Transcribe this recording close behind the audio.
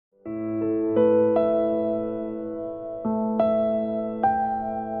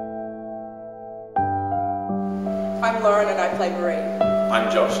I'm Lauren and I play Marie.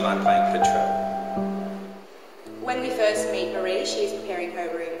 I'm Josh and I'm playing Petrell. When we first meet Marie, she is preparing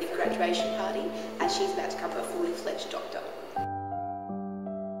her room for the graduation party as she's about to become a fully fledged doctor.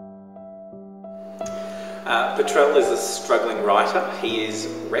 Petrell is a struggling writer. He is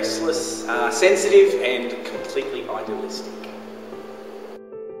restless, sensitive and completely idealistic.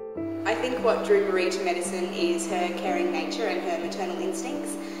 I think what drew Marie to medicine is her caring nature and her maternal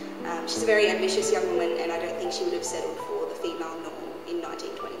instincts. She's a very ambitious young woman and I don't think she would have settled for the female norm in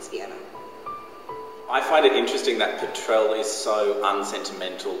 1920s Vienna. I find it interesting that Petrell is so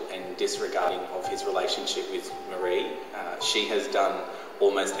unsentimental and disregarding of his relationship with Marie. She has done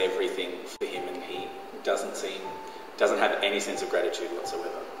almost everything for him and he doesn't have any sense of gratitude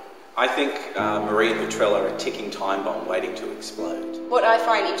whatsoever. I think Marie and Petrell are a ticking time bomb waiting to explode. What I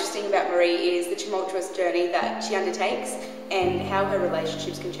find interesting about Marie is the tumultuous journey that she undertakes and how her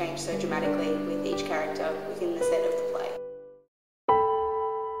relationships can change so dramatically with each character within the set of the play.